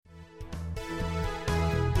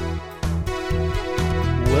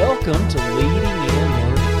Welcome to Leading and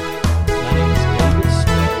Learning. My name is David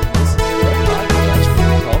Snow. This is the podcast where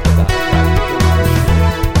we talk about practical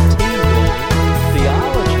leadership, team building,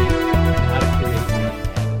 theology, and how to create winning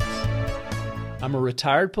habits. I'm a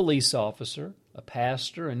retired police officer, a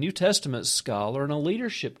pastor, a New Testament scholar, and a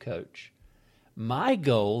leadership coach. My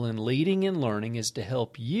goal in leading and learning is to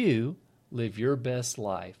help you live your best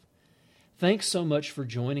life. Thanks so much for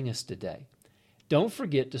joining us today. Don't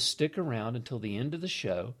forget to stick around until the end of the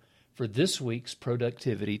show for this week's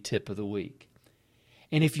productivity tip of the week.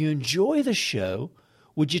 And if you enjoy the show,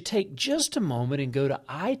 would you take just a moment and go to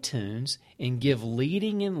iTunes and give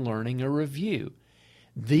Leading and Learning a review?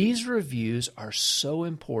 These reviews are so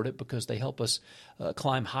important because they help us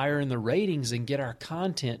climb higher in the ratings and get our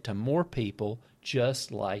content to more people just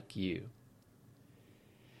like you.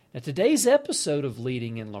 Now, today's episode of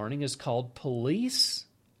Leading and Learning is called Police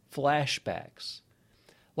Flashbacks.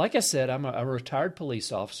 Like I said, I'm a retired police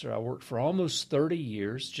officer. I worked for almost 30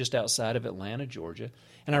 years just outside of Atlanta, Georgia,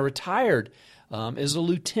 and I retired as a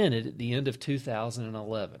lieutenant at the end of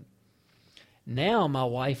 2011. Now my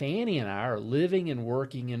wife Annie and I are living and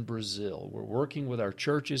working in Brazil. We're working with our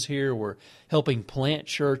churches here. We're helping plant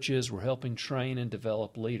churches. We're helping train and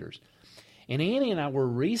develop leaders. And Annie and I were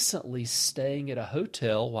recently staying at a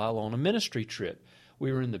hotel while on a ministry trip.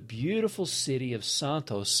 We were in the beautiful city of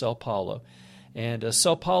Santos, Sao Paulo. And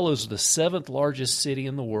Sao Paulo is the 7th largest city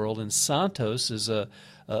in the world, and Santos is a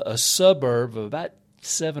suburb of about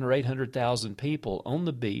 700,000 or 800,000 people on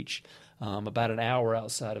the beach, about an hour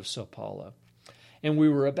outside of Sao Paulo. And we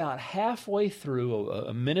were about halfway through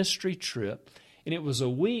a ministry trip, and it was a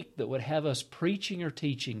week that would have us preaching or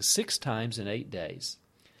teaching 6 times in 8 days.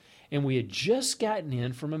 And we had just gotten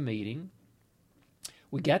in from a meeting.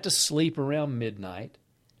 We got to sleep around midnight.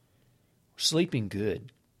 We're sleeping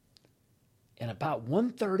good. And about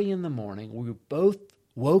 1:30 in the morning, we both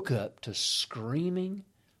woke up to screaming,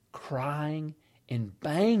 crying, and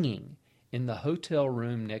banging in the hotel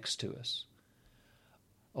room next to us.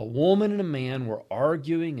 A woman and a man were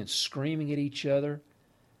arguing and screaming at each other.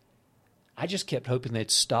 I just kept hoping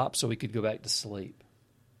they'd stop so we could go back to sleep.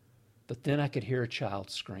 But then I could hear a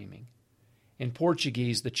child screaming. In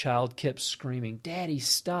Portuguese, the child kept screaming, "Daddy,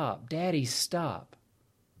 stop! Daddy, stop!"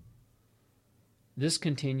 This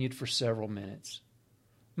continued for several minutes.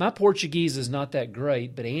 My Portuguese is not that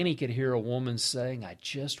great, but Annie could hear a woman saying, "I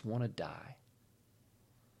just want to die."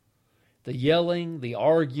 The yelling, the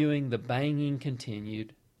arguing, the banging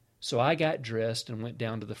continued, so I got dressed and went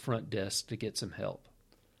down to the front desk to get some help.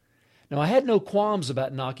 Now, I had no qualms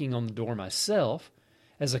about knocking on the door myself.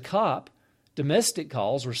 As a cop, domestic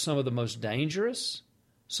calls were some of the most dangerous,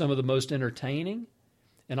 some of the most entertaining,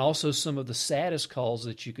 and also some of the saddest calls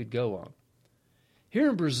that you could go on. Here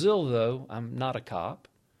in Brazil, though, I'm not a cop,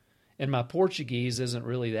 and my Portuguese isn't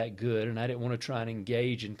really that good, and I didn't want to try and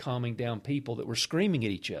engage in calming down people that were screaming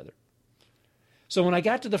at each other. So when I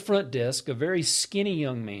got to the front desk, a very skinny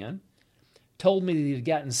young man told me that he had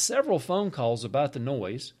gotten several phone calls about the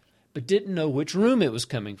noise, but didn't know which room it was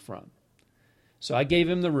coming from. So I gave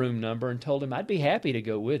him the room number and told him I'd be happy to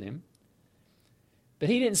go with him. But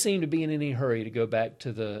he didn't seem to be in any hurry to go back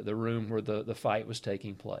to the room where the fight was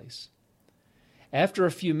taking place. After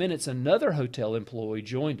a few minutes, another hotel employee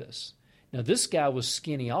joined us. Now, this guy was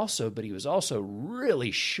skinny also, but he was also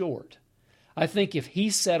really short. I think if he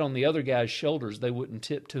sat on the other guy's shoulders, they wouldn't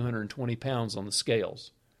tip 220 pounds on the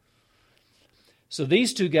scales. So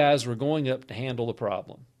these two guys were going up to handle the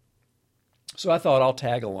problem. So I thought I'll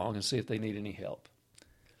tag along and see if they need any help.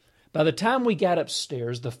 By the time we got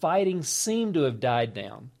upstairs, the fighting seemed to have died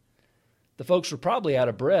down. The folks were probably out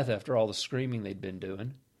of breath after all the screaming they'd been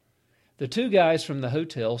doing. The two guys from the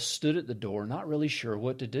hotel stood at the door, not really sure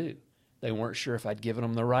what to do. They weren't sure if I'd given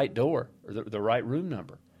them the right door or the right room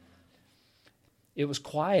number. It was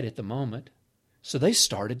quiet at the moment, so they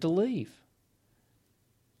started to leave.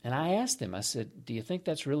 And I asked them, I said, "Do you think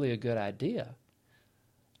that's really a good idea?"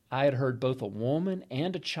 I had heard both a woman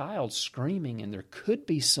and a child screaming, and there could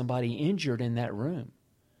be somebody injured in that room.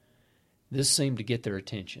 This seemed to get their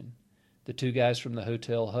attention. The two guys from the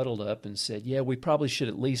hotel huddled up and said, "Yeah, we probably should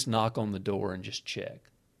at least knock on the door and just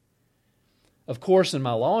check." Of course, in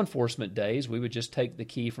my law enforcement days, we would just take the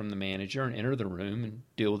key from the manager and enter the room and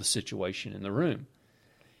deal with the situation in the room.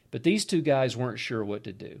 But these two guys weren't sure what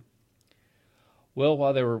to do. Well,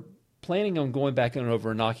 while they were planning on going back and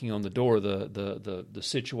over and knocking on the door, the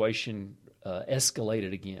situation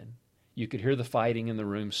escalated again. You could hear the fighting in the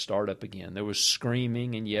room start up again. There was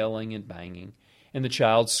screaming and yelling and banging, and the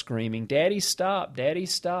child screaming, "Daddy, stop! Daddy,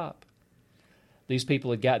 stop!" These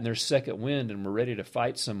people had gotten their second wind and were ready to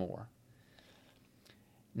fight some more.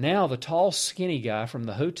 Now the tall, skinny guy from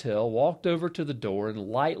the hotel walked over to the door and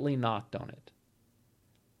lightly knocked on it.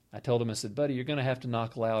 I told him, I said, buddy, you're going to have to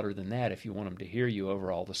knock louder than that if you want them to hear you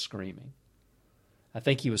over all the screaming. I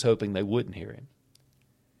think he was hoping they wouldn't hear him.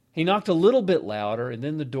 He knocked a little bit louder, and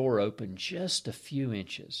then the door opened just a few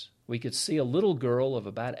inches. We could see a little girl of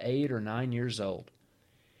about 8 or 9 years old.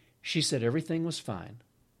 She said everything was fine.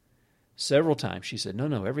 Several times she said,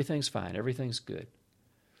 no, everything's fine, everything's good.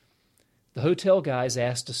 The hotel guys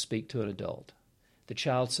asked to speak to an adult. The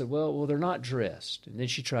child said, well, they're not dressed. And then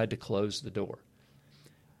she tried to close the door.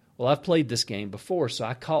 Well, I've played this game before, so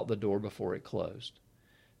I caught the door before it closed.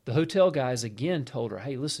 The hotel guys again told her,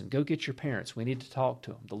 hey, listen, go get your parents. We need to talk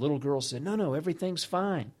to them. The little girl said, no, everything's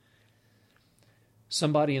fine.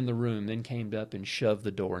 Somebody in the room then came up and shoved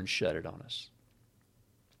the door and shut it on us.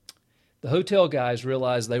 The hotel guys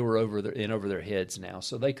realized they were over their heads now,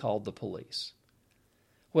 so they called the police.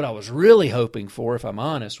 What I was really hoping for, if I'm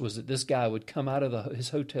honest, was that this guy would come out of his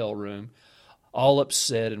hotel room all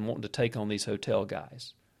upset and wanting to take on these hotel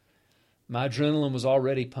guys. My adrenaline was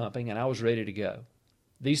already pumping, and I was ready to go.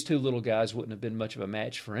 These two little guys wouldn't have been much of a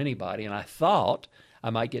match for anybody, and I thought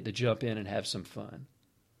I might get to jump in and have some fun.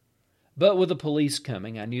 But with the police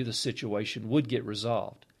coming, I knew the situation would get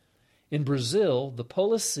resolved. In Brazil, the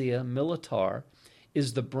Polícia Militar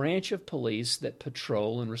is the branch of police that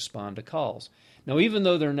patrol and respond to calls. Now, even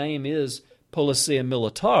though their name is Polícia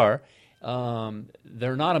Militar,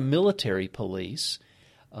 they're not a military police,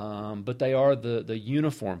 but they are the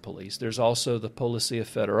uniform police. There's also the Polícia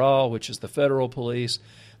Federal, which is the federal police,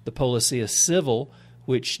 the Polícia Civil,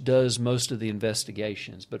 which does most of the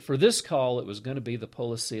investigations. But for this call, it was going to be the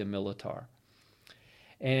Polícia Militar.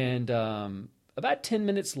 And about 10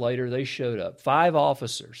 minutes later, they showed up. 5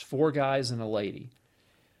 officers, 4 guys and a lady.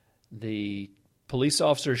 The police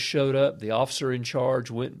officers showed up. The officer in charge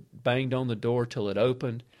banged on the door till it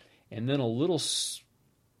opened. And then a little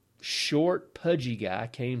short, pudgy guy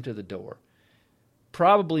came to the door,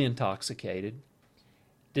 probably intoxicated,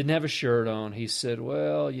 didn't have a shirt on. He said,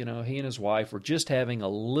 well, he and his wife were just having a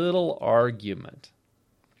little argument.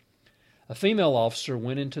 A female officer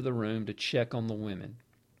went into the room to check on the women,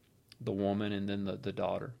 the woman and then the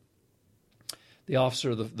daughter.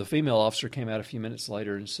 The female officer came out a few minutes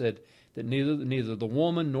later and said that neither the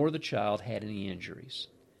woman nor the child had any injuries.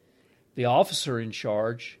 The officer in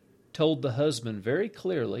charge told the husband very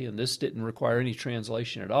clearly, and this didn't require any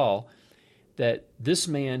translation at all, that this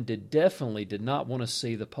man definitely did not want to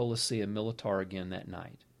see the Polícia Militar again that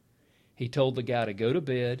night. He told the guy to go to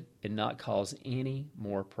bed and not cause any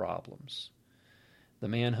more problems. The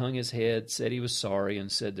man hung his head, said he was sorry,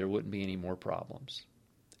 and said there wouldn't be any more problems.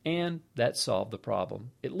 And that solved the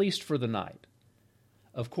problem, at least for the night.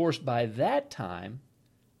 Of course, by that time,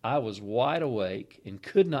 I was wide awake and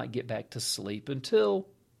could not get back to sleep until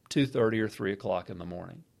 2:30 or 3 o'clock in the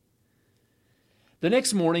morning. The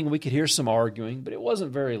next morning, we could hear some arguing, but it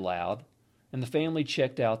wasn't very loud, and the family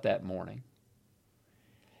checked out that morning.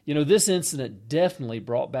 This incident definitely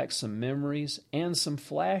brought back some memories and some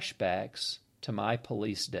flashbacks to my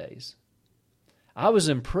police days. I was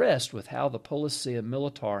impressed with how the Polícia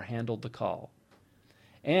Militar handled the call.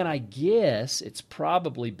 And I guess it's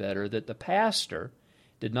probably better that the pastor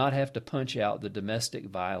did not have to punch out the domestic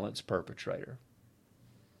violence perpetrator.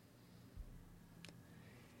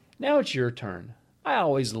 Now it's your turn. I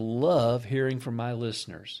always love hearing from my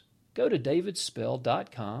listeners. Go to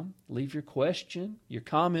davidspell.com, leave your question, your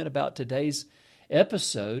comment about today's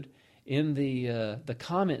episode in the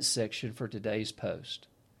comment section for today's post.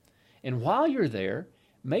 And while you're there,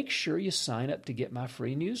 make sure you sign up to get my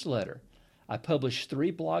free newsletter. I publish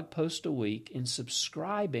 3 blog posts a week, and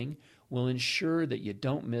subscribing will ensure that you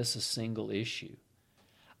don't miss a single issue.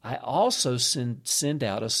 I also send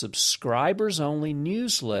out a subscribers-only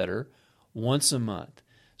newsletter once a month.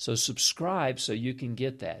 So subscribe so you can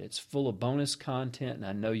get that. It's full of bonus content, and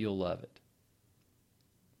I know you'll love it.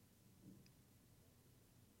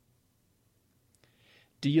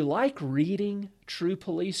 Do you like reading true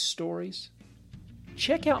police stories?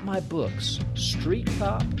 Check out my books, Street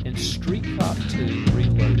Cop and Street Cop 2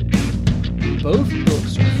 Reloaded. Both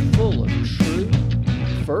books are full of true,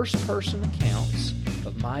 first-person accounts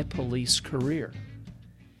of my police career.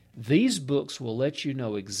 These books will let you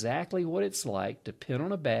know exactly what it's like to pin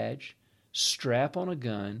on a badge, strap on a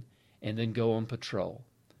gun, and then go on patrol.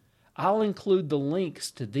 I'll include the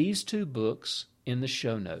links to these 2 books in the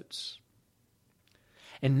show notes.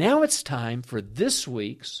 And now it's time for this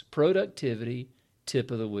week's Productivity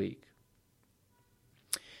Tip of the Week.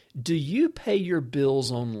 Do you pay your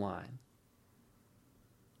bills online?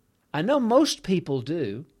 I know most people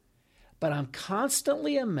do, But I'm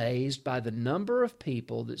constantly amazed by the number of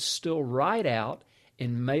people that still write out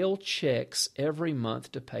and mail checks every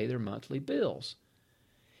month to pay their monthly bills.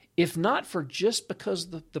 If not for just because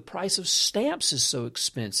the price of stamps is so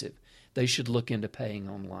expensive, they should look into paying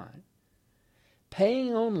online.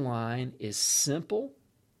 Paying online is simple,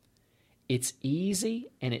 it's easy,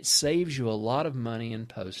 and it saves you a lot of money in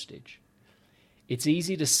postage. It's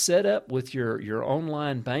easy to set up with your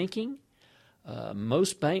online banking.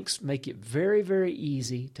 Most banks make it very, very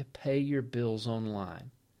easy to pay your bills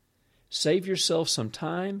online. Save yourself some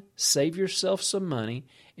time, save yourself some money,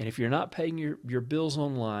 and if you're not paying your bills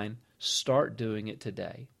online, start doing it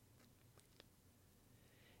today.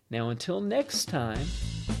 Now, until next time,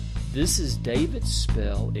 this is David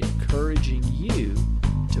Spell encouraging you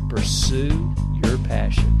to pursue your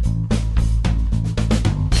passion.